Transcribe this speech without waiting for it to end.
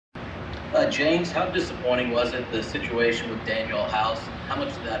James, how disappointing was it, the situation with Danuel House? How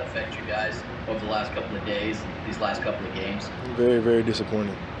much did that affect you guys over the last couple of days, these last couple of games? Very, very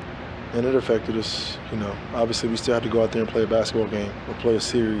disappointing. And it affected us, Obviously, we still had to go out there and play a basketball game or play a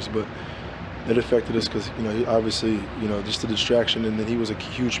series, but it affected us because, he obviously, just a distraction, and then he was a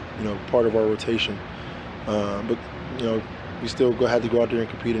huge, part of our rotation. But, we still had to go out there and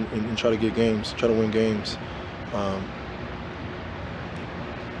compete and try to get games, try to win games.